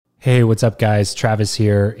Hey, what's up, guys? Travis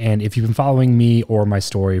here. And if you've been following me or my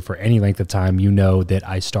story for any length of time, you know that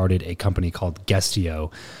I started a company called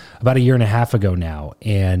Guestio about a year and a half ago now.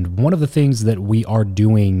 And one of the things that we are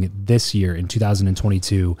doing this year in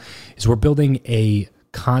 2022 is we're building a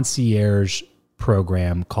concierge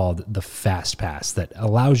program called the Fast Pass that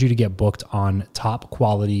allows you to get booked on top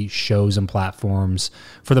quality shows and platforms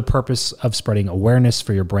for the purpose of spreading awareness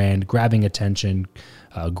for your brand, grabbing attention,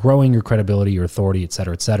 growing your credibility, your authority, et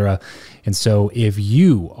cetera, et cetera. And so if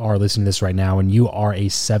you are listening to this right now and you are a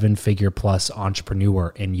 7-figure plus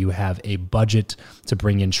entrepreneur and you have a budget to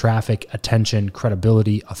bring in traffic, attention,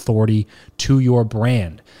 credibility, authority to your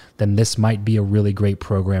brand, then this might be a really great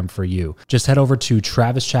program for you. Just head over to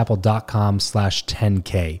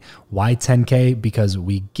travischappell.com/10K. Why 10K? Because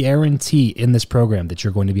we guarantee in this program that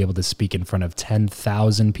you're going to be able to speak in front of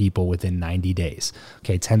 10,000 people within 90 days.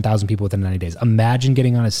 Okay, 10,000 people within 90 days. Imagine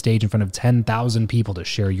getting on a stage in front of 10,000 people to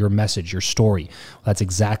share your message, your story. Well, that's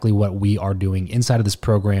exactly what we are doing inside of this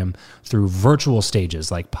program through virtual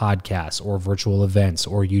stages like podcasts or virtual events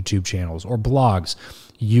or YouTube channels or blogs.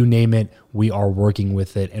 You name it, we are working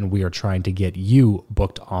with it, and we are trying to get you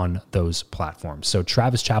booked on those platforms. So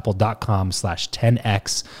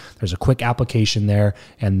travischappell.com/10X. There's a quick application there,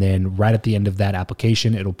 and then right at the end of that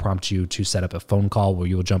application, it'll prompt you to set up a phone call where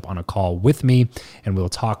you'll jump on a call with me, and we'll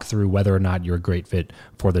talk through whether or not you're a great fit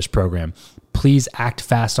for this program. Please act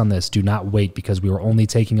fast on this. Do not wait, because we are only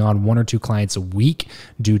taking on 1 or 2 clients a week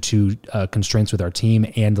due to constraints with our team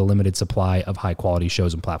and the limited supply of high quality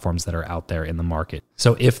shows and platforms that are out there in the market.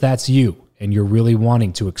 So if that's you and you're really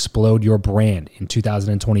wanting to explode your brand in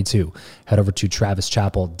 2022, head over to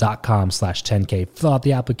travischappell.com/10K, fill out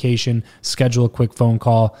the application, schedule a quick phone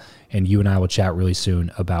call, and you and I will chat really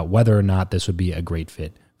soon about whether or not this would be a great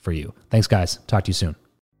fit for you. Thanks, guys. Talk to you soon.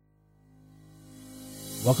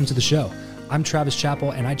 Welcome to the show. I'm Travis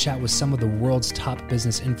Chappell, and I chat with some of the world's top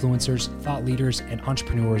business influencers, thought leaders, and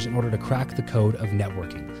entrepreneurs in order to crack the code of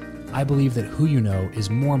networking. I believe that who you know is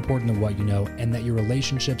more important than what you know, and that your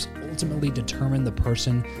relationships ultimately determine the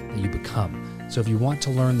person that you become. So if you want to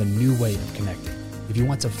learn the new way of connecting, if you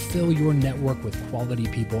want to fill your network with quality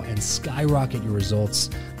people and skyrocket your results,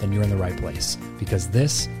 then you're in the right place, because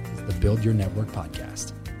this is the Build Your Network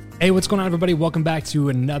podcast. Hey, what's going on, everybody? Welcome back to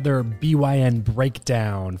another BYN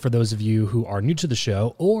Breakdown. For those of you who are new to the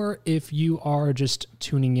show, or if you are just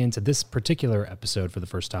tuning into this particular episode for the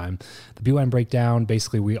first time, the BYN Breakdown,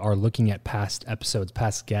 basically we are looking at past episodes,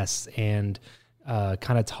 past guests, and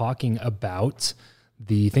kind of talking about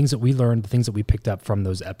the things that we learned, the things that we picked up from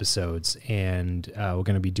those episodes. And we're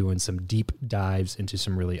going to be doing some deep dives into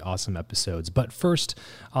some really awesome episodes. But first,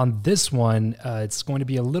 on this one, it's going to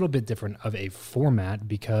be a little bit different of a format,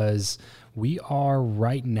 because we are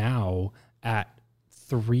right now at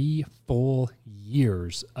 3 full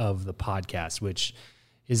years of the podcast, which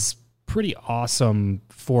is pretty awesome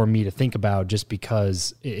for me to think about, just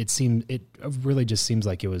because it really just seems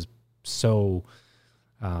like it was so,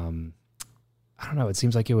 I don't know. It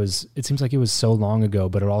seems like it was so long ago,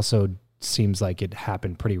 but it also seems like it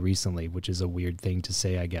happened pretty recently, which is a weird thing to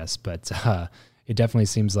say, I guess. But it definitely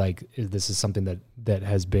seems like this is something that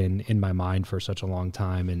has been in my mind for such a long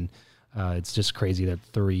time. And it's just crazy that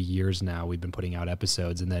 3 years now we've been putting out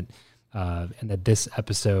episodes, and that this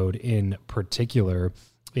episode in particular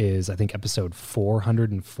is, I think, episode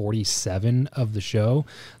 447 of the show.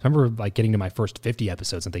 I remember like getting to my first 50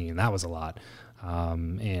 episodes and thinking that was a lot.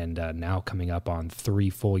 And now coming up on 3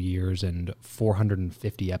 full years and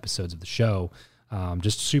 450 episodes of the show.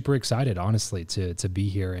 Just super excited, honestly, to be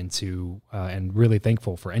here and really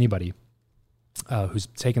thankful for anybody who's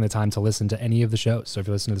taken the time to listen to any of the shows. So if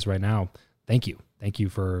you're listening to this right now, thank you. Thank you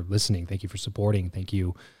for listening. Thank you for supporting. Thank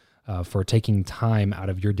you for taking time out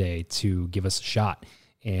of your day to give us a shot.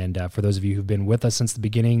 And for those of you who've been with us since the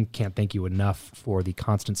beginning, can't thank you enough for the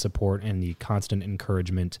constant support and the constant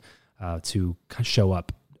encouragement to show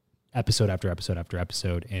up episode after episode after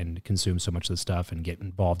episode and consume so much of the stuff and get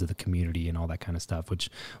involved in the community and all that kind of stuff, which,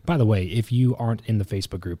 by the way, if you aren't in the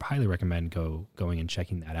Facebook group, highly recommend going and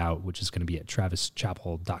checking that out, which is going to be at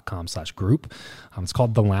travischappell.com/group. It's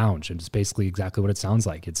called The Lounge, and it's basically exactly what it sounds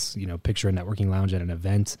like. It's, picture a networking lounge at an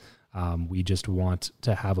event. We just want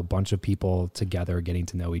to have a bunch of people together getting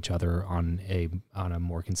to know each other on a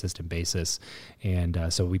more consistent basis. And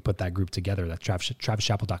so we put that group together. That's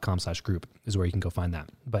travischappell.com/group is where you can go find that.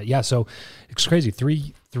 But yeah, so it's crazy.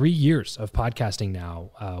 Three years of podcasting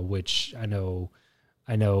now, which I know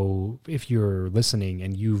if you're listening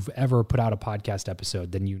and you've ever put out a podcast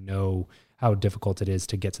episode, then you know how difficult it is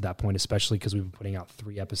to get to that point, especially because we've been putting out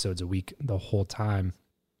 3 episodes a week the whole time.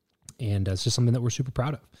 And it's just something that we're super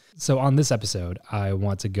proud of. So on this episode, I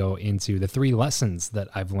want to go into the 3 lessons that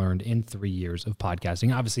I've learned in 3 years of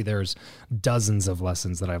podcasting. Obviously, there's dozens of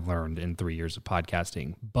lessons that I've learned in 3 years of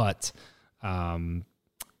podcasting, but on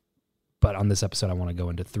this episode, I want to go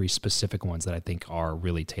into 3 specific ones that I think are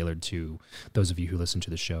really tailored to those of you who listen to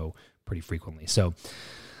the show pretty frequently. So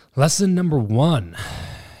lesson number 1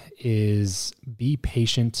 is be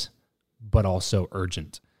patient, but also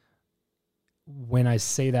urgent. When I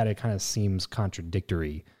say that, it kind of seems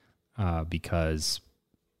contradictory because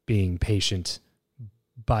being patient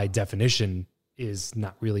by definition is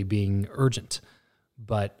not really being urgent.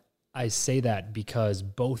 But I say that because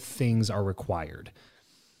both things are required.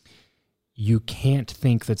 You can't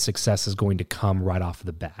think that success is going to come right off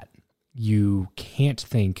the bat. You can't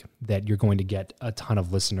think that you're going to get a ton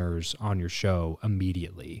of listeners on your show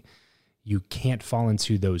immediately. You can't fall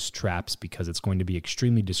into those traps because it's going to be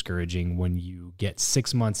extremely discouraging when you get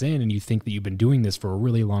 6 months in and you think that you've been doing this for a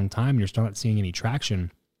really long time and you're still not seeing any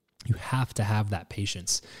traction. You have to have that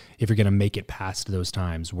patience if you're going to make it past those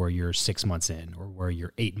times where you're 6 months in, or where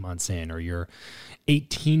you're 8 months in, or you're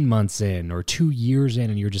 18 months in, or 2 years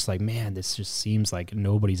in, and you're just like, man, this just seems like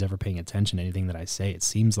nobody's ever paying attention to anything that I say. It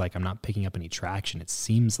seems like I'm not picking up any traction. It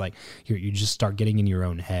seems like you just start getting in your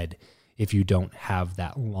own head if you don't have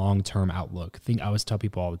that long-term outlook. I always tell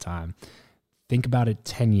people all the time, think about it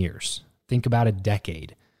 10 years. Think about a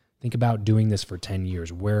decade. Think about doing this for 10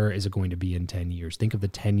 years. Where is it going to be in 10 years? Think of the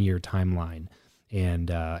 10-year timeline, and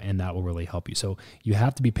that will really help you. So you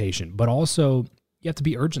have to be patient, but also you have to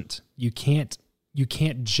be urgent. You can't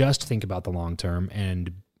just think about the long term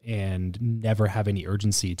and never have any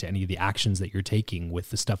urgency to any of the actions that you're taking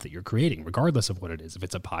with the stuff that you're creating, regardless of what it is. If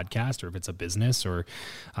it's a podcast, or if it's a business, or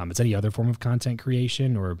it's any other form of content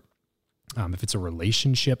creation, or if it's a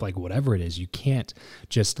relationship, like whatever it is, you can't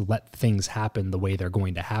just let things happen the way they're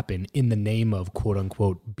going to happen in the name of quote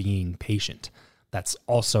unquote being patient. That's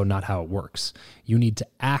also not how it works. You need to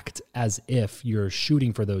act as if you're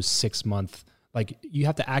shooting for those 6 month, like you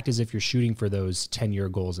have to act as if you're shooting for those 10-year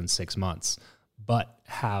goals in 6 months, but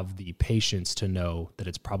have the patience to know that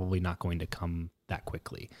it's probably not going to come that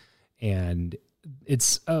quickly. And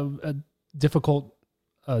it's a difficult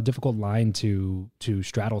line to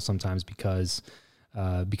straddle sometimes because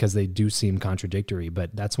they do seem contradictory.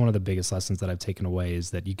 But that's one of the biggest lessons that I've taken away,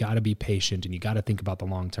 is that you got to be patient and you got to think about the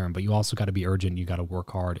long term, but you also got to be urgent. You got to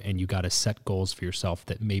work hard, and you got to set goals for yourself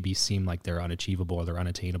that maybe seem like they're unachievable, or they're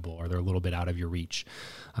unattainable, or they're a little bit out of your reach.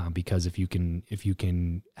 Because if you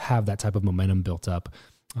can have that type of momentum built up,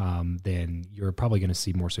 then you're probably going to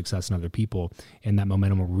see more success in other people, and that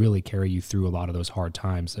momentum will really carry you through a lot of those hard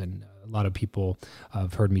times. And a lot of people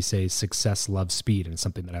have heard me say success loves speed, and it's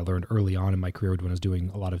something that I learned early on in my career when I was doing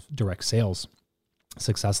a lot of direct sales.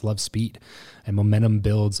 Success loves speed, and momentum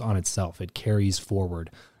builds on itself. It carries forward.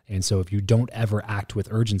 And so if you don't ever act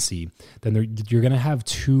with urgency, then you're going to have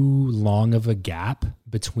too long of a gap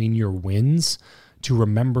between your wins to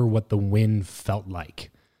remember what the win felt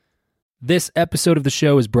like. This episode of the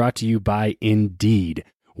show is brought to you by Indeed.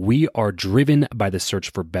 We are driven by the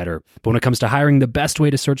search for better. But when it comes to hiring, the best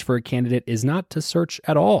way to search for a candidate is not to search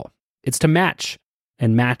at all. It's to match,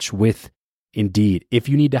 and match with Indeed. If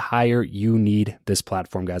you need to hire, you need this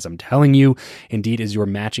platform, guys. I'm telling you, Indeed is your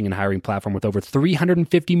matching and hiring platform with over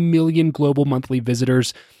 350 million global monthly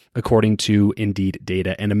visitors, according to Indeed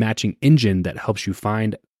data, and a matching engine that helps you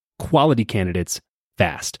find quality candidates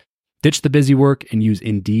fast. Ditch the busy work and use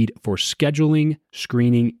Indeed for scheduling,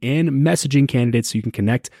 screening, and messaging candidates so you can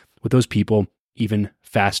connect with those people even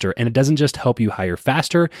faster. And it doesn't just help you hire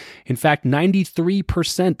faster. In fact,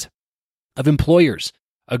 93% of employers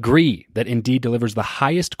agree that Indeed delivers the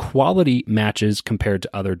highest quality matches compared to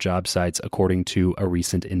other job sites, according to a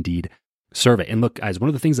recent Indeed survey. And look, guys, one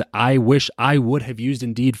of the things that I wish I would have used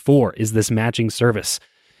Indeed for is this matching service.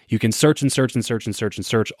 You can search and search and search and search and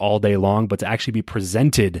search all day long, but to actually be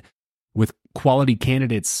presented with quality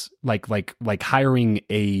candidates, like hiring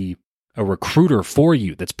a recruiter for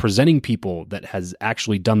you that's presenting people that has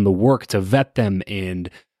actually done the work to vet them and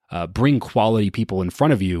bring quality people in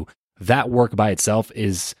front of you, that work by itself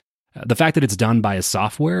is the fact that it's done by a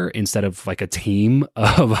software instead of like a team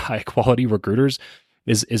of high quality recruiters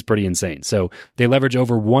is pretty insane. So they leverage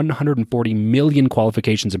over 140 million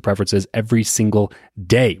qualifications and preferences every single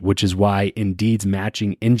day, which is why Indeed's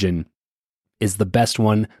matching engine is the best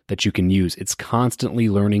one that you can use. It's constantly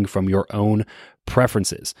learning from your own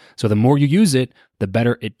preferences. So the more you use it, the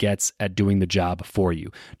better it gets at doing the job for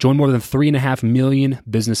you. Join more than 3.5 million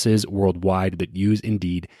businesses worldwide that use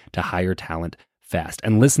Indeed to hire talent fast.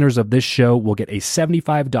 And listeners of this show will get a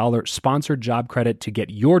 $75 sponsored job credit to get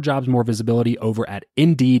your jobs more visibility over at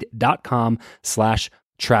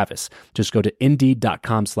Indeed.com/Travis. Just go to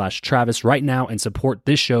Indeed.com/Travis right now and support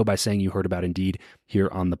this show by saying you heard about Indeed here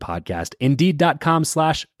on the podcast.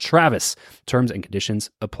 Indeed.com/Travis. Terms and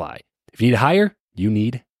conditions apply. If you need to hire, you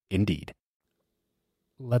need Indeed.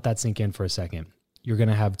 Let that sink in for a second. You're going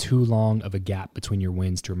to have too long of a gap between your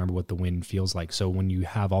wins to remember what the win feels like. So when you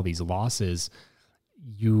have all these losses,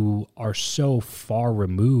 you are so far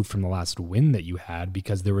removed from the last win that you had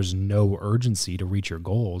because there was no urgency to reach your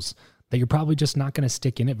goals that you're probably just not going to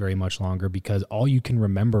stick in it very much longer because all you can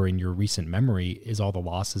remember in your recent memory is all the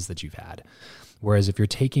losses that you've had. Whereas if you're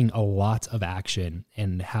taking a lot of action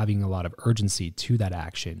and having a lot of urgency to that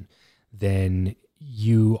action, then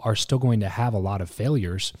you are still going to have a lot of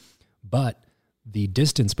failures, but the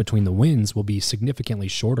distance between the wins will be significantly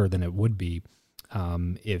shorter than it would be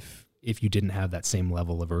if you didn't have that same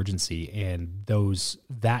level of urgency. And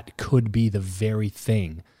that could be the very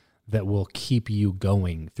thing that will keep you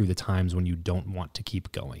going through the times when you don't want to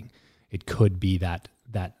keep going. It could be that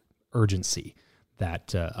urgency,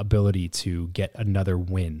 that ability to get another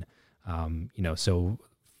win. So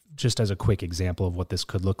just as a quick example of what this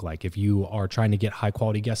could look like, if you are trying to get high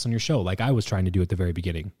quality guests on your show, like I was trying to do at the very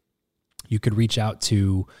beginning, you could reach out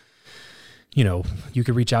to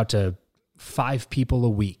 5 people a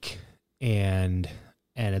week. And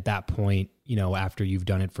at that point, after you've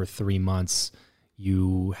done it for 3 months,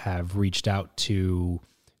 you have reached out to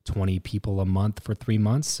 20 people a month for 3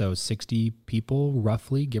 months. So 60 people,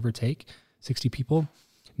 roughly, give or take 60 people.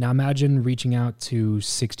 Now imagine reaching out to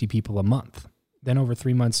 60 people a month. Then over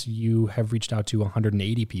 3 months, you have reached out to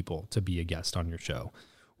 180 people to be a guest on your show.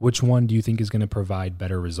 Which one do you think is going to provide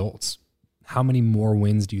better results? How many more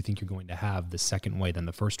wins do you think you're going to have the second way than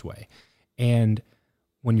the first way? And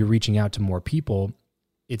when you're reaching out to more people,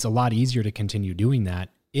 it's a lot easier to continue doing that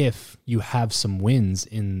if you have some wins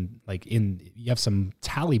you have some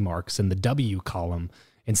tally marks in the W column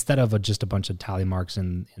instead of just a bunch of tally marks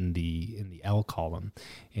in the L column.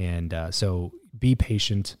 And so be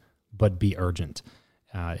patient, but be urgent.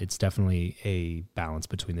 It's definitely a balance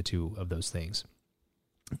between the two of those things.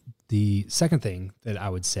 The second thing that I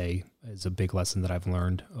would say is a big lesson that I've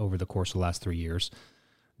learned over the course of the last 3 years: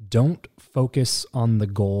 don't focus on the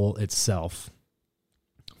goal itself.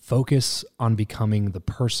 Focus on becoming the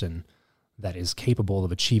person that is capable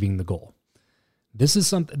of achieving the goal. This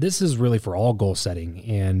is really for all goal setting,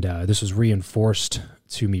 and this was reinforced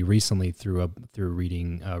to me recently through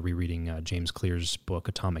rereading James Clear's book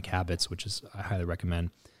Atomic Habits, which I highly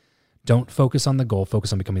recommend. Don't focus on the goal,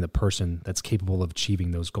 focus on becoming the person that's capable of achieving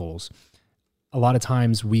those goals. A lot of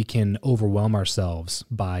times we can overwhelm ourselves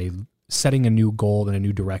by setting a new goal in a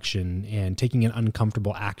new direction and taking an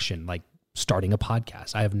uncomfortable action, like starting a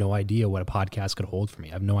podcast. I have no idea what a podcast could hold for me.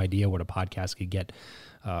 I have no idea what a podcast could get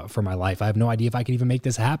for my life. I have no idea if I could even make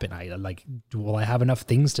this happen. Will I have enough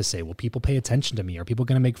things to say? Will people pay attention to me? Are people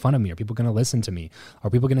going to make fun of me? Are people going to listen to me? Are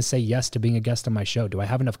people going to say yes to being a guest on my show? Do I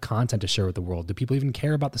have enough content to share with the world? Do people even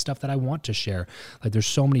care about the stuff that I want to share? There's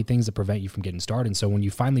so many things that prevent you from getting started. And so when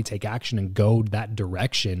you finally take action and go that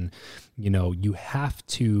direction, you have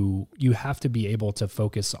to be able to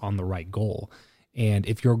focus on the right goal. And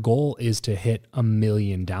if your goal is to hit 1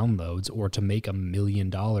 million downloads or to make $1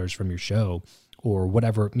 million from your show, or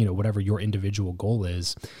whatever your individual goal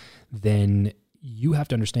is, then you have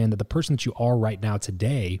to understand that the person that you are right now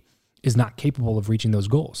today is not capable of reaching those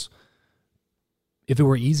goals. If it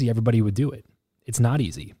were easy, everybody would do it. It's not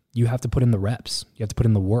easy. You have to put in the reps. You have to put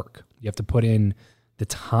in the work. You have to put in the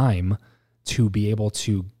time to be able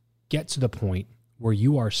to get to the point where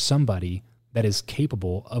you are somebody that is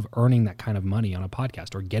capable of earning that kind of money on a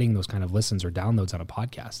podcast or getting those kind of listens or downloads on a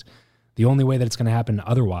podcast. The only way that it's going to happen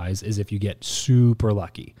otherwise is if you get super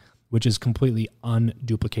lucky, which is completely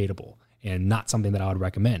unduplicatable and not something that I would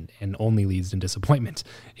recommend, and only leads to disappointment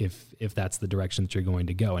if that's the direction that you're going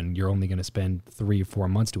to go, and you're only going to spend 3 or 4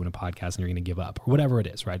 months doing a podcast and you're going to give up, or whatever it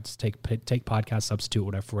is, right? Just take podcast, substitute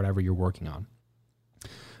whatever you're working on.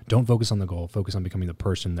 Don't focus on the goal. Focus on becoming the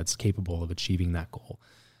person that's capable of achieving that goal.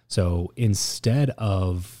 So instead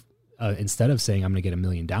of saying I'm going to get 1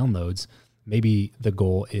 million downloads, maybe the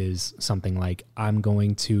goal is something like, I'm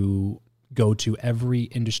going to go to every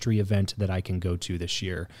industry event that I can go to this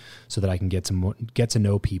year so that I can get to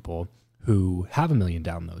know people who have 1 million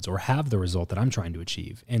downloads or have the result that I'm trying to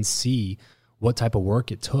achieve, and see what type of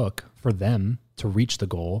work it took for them to reach the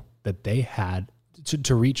goal that they had,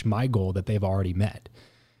 to reach my goal that they've already met.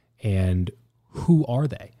 And who are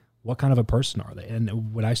they? What kind of a person are they?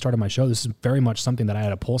 And when I started my show, this is very much something that I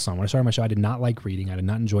had a pulse on. When I started my show, I did not like reading. I did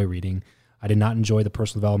not enjoy reading. I did not enjoy the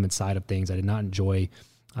personal development side of things. I did not enjoy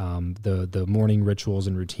the morning rituals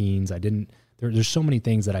and routines. I didn't. There's so many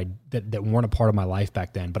things that that weren't a part of my life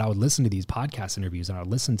back then. But I would listen to these podcast interviews, and I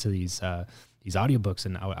would listen to these audiobooks,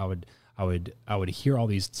 and I would hear all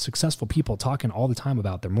these successful people talking all the time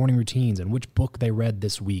about their morning routines and which book they read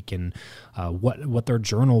this week, and what their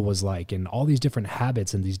journal was like, and all these different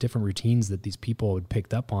habits and these different routines that these people had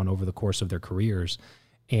picked up on over the course of their careers.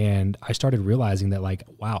 And I started realizing that, like,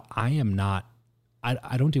 wow, I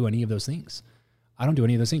don't do any of those things. I don't do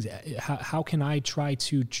any of those things. How can I try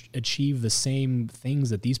to achieve the same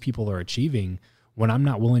things that these people are achieving when I'm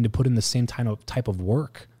not willing to put in the same type of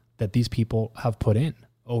work that these people have put in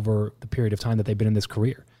over the period of time that they've been in this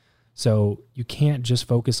career? So you can't just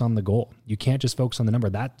focus on the goal. You can't just focus on the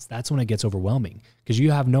number. That's when it gets overwhelming, because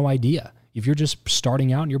you have no idea. If you're just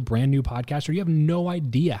starting out and you're a brand new podcaster, you have no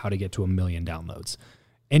idea how to get to 1 million downloads.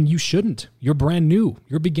 And you shouldn't. You're brand new.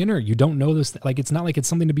 You're a beginner. You don't know this. Like, it's not like it's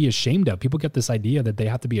something to be ashamed of. People get this idea that they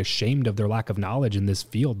have to be ashamed of their lack of knowledge in this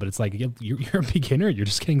field, but it's like, you're a beginner. You're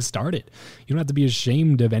just getting started. You don't have to be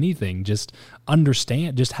ashamed of anything. Just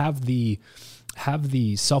understand. Just have the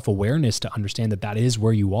self-awareness to understand that is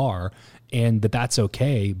where you are, and that's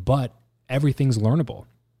okay. But everything's learnable.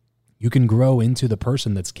 You can grow into the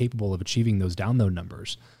person that's capable of achieving those download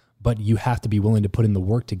numbers, but you have to be willing to put in the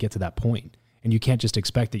work to get to that point. And you can't just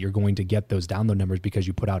expect that you're going to get those download numbers because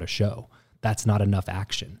you put out a show. That's not enough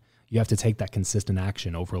action. You have to take that consistent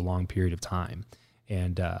action over a long period of time.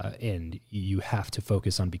 And you have to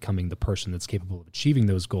focus on becoming the person that's capable of achieving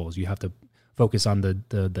those goals. You have to focus on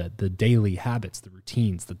the daily habits, the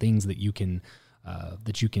routines, the things that you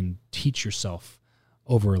can teach yourself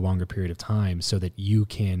over a longer period of time, so that you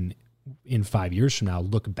can, in 5 years from now,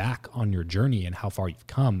 look back on your journey and how far you've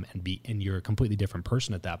come, and you're a completely different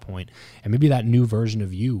person at that point. And maybe that new version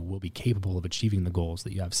of you will be capable of achieving the goals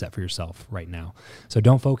that you have set for yourself right now. So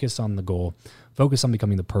don't focus on the goal. Focus on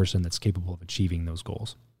becoming the person that's capable of achieving those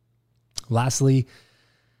goals. Lastly,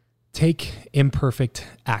 take imperfect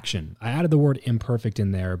action. I added the word imperfect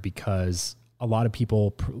in there because a lot of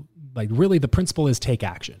people, like, really the principle is take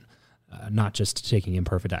action. Not just taking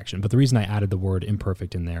imperfect action. But the reason I added the word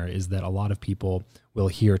imperfect in there is that a lot of people will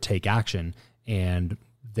hear take action, and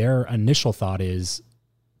their initial thought is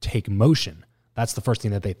take motion. That's the first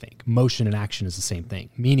thing that they think. Motion and action is the same thing,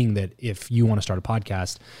 meaning that if you want to start a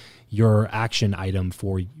podcast, your action item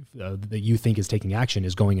for that you think is taking action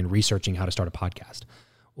is going and researching how to start a podcast,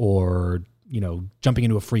 or jumping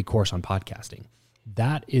into a free course on podcasting.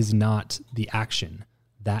 That is not the action.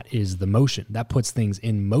 That is the motion. That puts things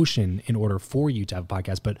in motion in order for you to have a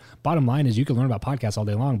podcast. But bottom line is, you can learn about podcasts all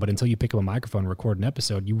day long, but until you pick up a microphone and record an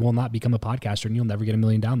episode, you will not become a podcaster, and you'll never get 1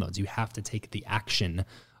 million downloads. You have to take the action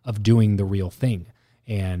of doing the real thing,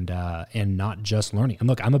 and not just learning. And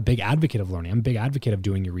look, I'm a big advocate of learning. I'm a big advocate of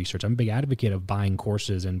doing your research. I'm a big advocate of buying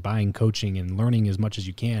courses and buying coaching and learning as much as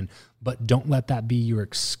you can. But don't let that be your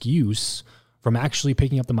excuse from actually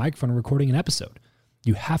picking up the microphone and recording an episode.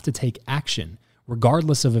 You have to take action,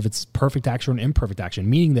 regardless of if it's perfect action or imperfect action,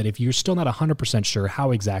 meaning that if you're still not 100% sure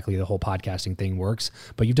how exactly the whole podcasting thing works,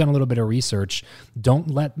 but you've done a little bit of research, don't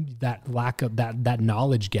let that lack of that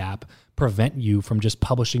knowledge gap prevent you from just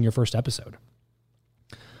publishing your first episode.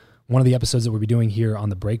 One of the episodes that we'll be doing here on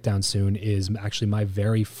the breakdown soon is actually my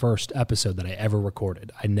very first episode that I ever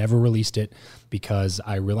recorded. I never released it because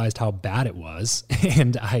I realized how bad it was,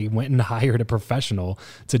 and I went and hired a professional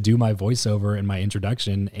to do my voiceover and my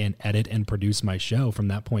introduction and edit and produce my show from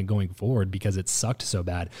that point going forward, because it sucked so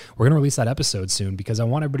bad. We're going to release that episode soon because I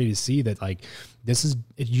want everybody to see that, like,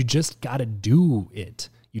 you just got to do it.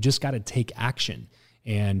 You just got to take action,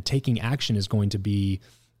 and taking action is going to be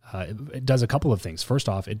it does a couple of things. First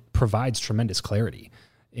off, it provides tremendous clarity.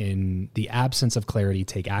 In the absence of clarity,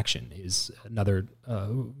 take action is another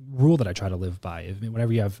rule that I try to live by.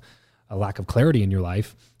 Whenever you have a lack of clarity in your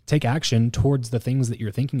life, take action towards the things that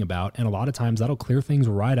you're thinking about. And a lot of times that'll clear things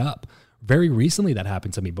right up. Very recently that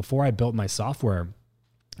happened to me. Before I built my software,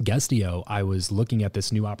 Guestio, I was looking at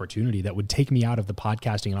this new opportunity that would take me out of the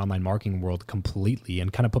podcasting and online marketing world completely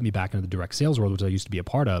and kind of put me back into the direct sales world, which I used to be a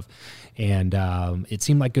part of. And it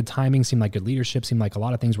seemed like good timing, seemed like good leadership, seemed like a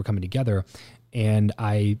lot of things were coming together. And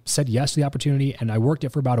I said yes to the opportunity, and I worked it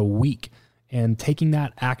for about a week. And taking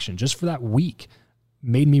that action just for that week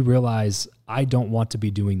made me realize I don't want to be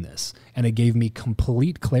doing this. And it gave me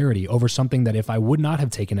complete clarity over something that if I would not have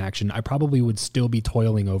taken action, I probably would still be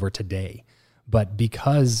toiling over today. But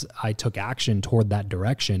because I took action toward that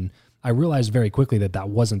direction, I realized very quickly that that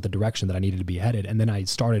wasn't the direction that I needed to be headed. And then I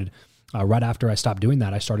started, right after I stopped doing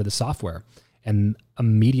that, I started the software. and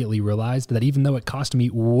immediately realized that even though it cost me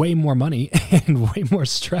way more money and way more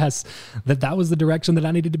stress, that was the direction that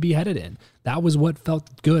I needed to be headed in. That was what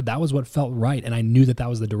felt good. That was what felt right. And I knew that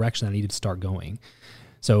was the direction I needed to start going.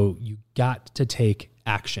 So you got to take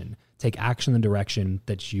action. Take action in the direction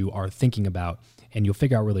that you are thinking about, and you'll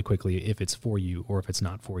figure out really quickly if it's for you or if it's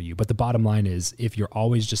not for you. But the bottom line is, if you're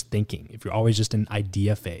always just thinking, if you're always just in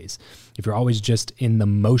idea phase, if you're always just in the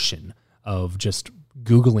motion of just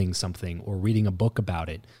Googling something or reading a book about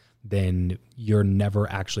it, then you're never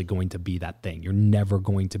actually going to be that thing. You're never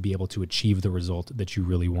going to be able to achieve the result that you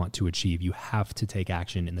really want to achieve. You have to take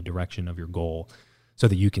action in the direction of your goal so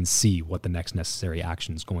that you can see what the next necessary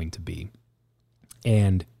action is going to be.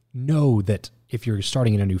 And know that if you're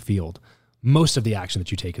starting in a new field, most of the action that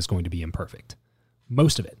you take is going to be imperfect.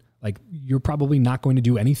 Most of it. Like, you're probably not going to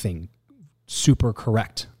do anything super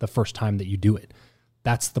correct the first time that you do it.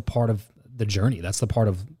 That's the part of the journey. That's the part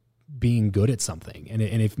of being good at something. And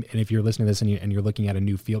if you're listening to this and you're looking at a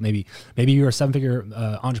new field, maybe you're a 7-figure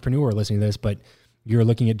entrepreneur listening to this, but you're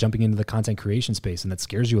looking at jumping into the content creation space, and that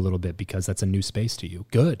scares you a little bit because that's a new space to you.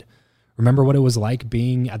 Good. Remember what it was like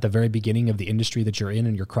being at the very beginning of the industry that you're in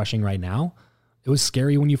and you're crushing right now? It was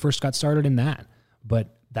scary when you first got started in that,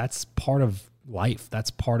 but that's part of life. That's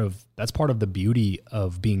part of the beauty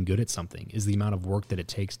of being good at something, is the amount of work that it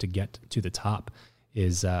takes to get to the top.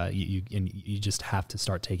 Is you just have to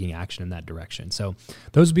start taking action in that direction. So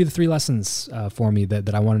those would be the 3 lessons for me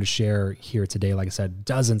that I wanted to share here today. Like I said,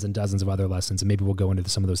 dozens and dozens of other lessons, and maybe we'll go into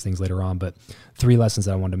some of those things later on, but 3 lessons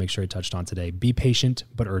that I wanted to make sure I touched on today. Be patient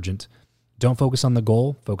but urgent. Don't focus on the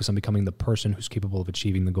goal. Focus on becoming the person who's capable of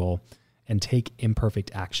achieving the goal, and take imperfect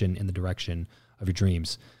action in the direction of your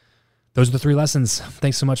dreams. Those are the 3 lessons.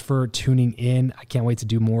 Thanks so much for tuning in. I can't wait to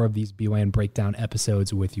do more of these BYN breakdown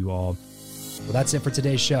episodes with you all. Well, that's it for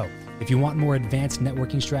today's show. If you want more advanced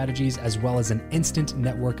networking strategies as well as an instant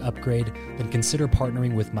network upgrade, then consider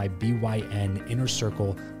partnering with my BYN Inner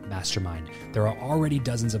Circle Mastermind. There are already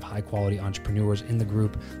dozens of high-quality entrepreneurs in the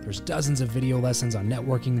group. There's dozens of video lessons on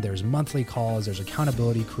networking. There's monthly calls. There's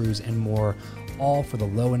accountability crews and more, all for the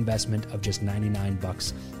low investment of just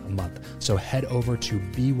 $99 a month. So head over to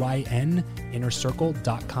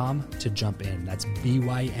byninnercircle.com to jump in. That's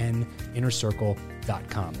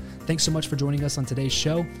byninnercircle.com. Thanks so much for joining us on today's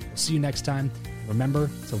show. We'll see you next time. Remember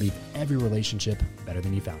to leave every relationship better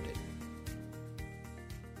than you found it.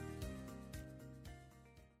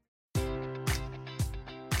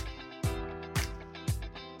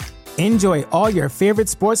 Enjoy all your favorite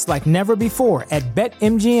sports like never before at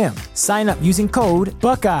BetMGM. Sign up using code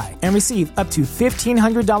Buckeye and receive up to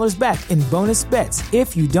 $1,500 back in bonus bets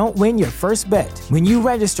if you don't win your first bet. When you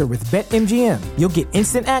register with BetMGM, you'll get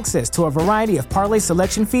instant access to a variety of parlay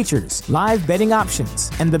selection features, live betting options,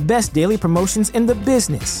 and the best daily promotions in the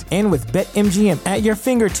business. And with BetMGM at your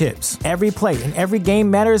fingertips, every play and every game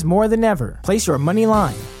matters more than ever. Place your money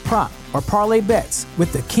line, prop, or parlay bets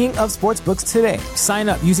with the king of sportsbooks today. Sign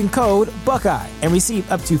up using code Buckeye and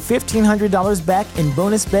receive up to $1,500 back in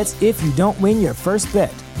bonus bets if you don't win your first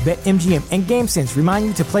bet. BetMGM and GameSense remind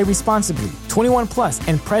you to play responsibly. 21 plus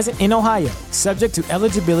and present in Ohio, subject to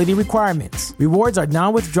eligibility requirements. Rewards are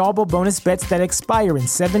non-withdrawable bonus bets that expire in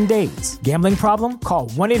 7 days. Gambling problem? Call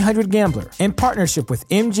 1-800-GAMBLER in partnership with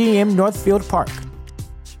MGM Northfield Park.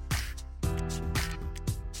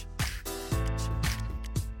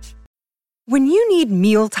 When you need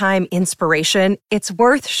mealtime inspiration, it's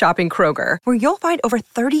worth shopping Kroger, where you'll find over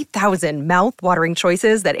 30,000 mouth-watering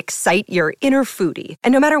choices that excite your inner foodie.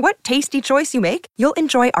 And no matter what tasty choice you make, you'll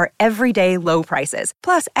enjoy our everyday low prices,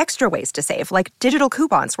 plus extra ways to save, like digital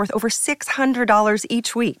coupons worth over $600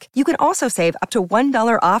 each week. You can also save up to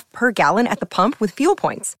 $1 off per gallon at the pump with fuel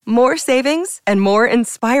points. More savings and more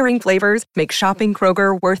inspiring flavors make shopping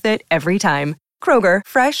Kroger worth it every time. Kroger,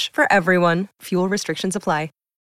 fresh for everyone. Fuel restrictions apply.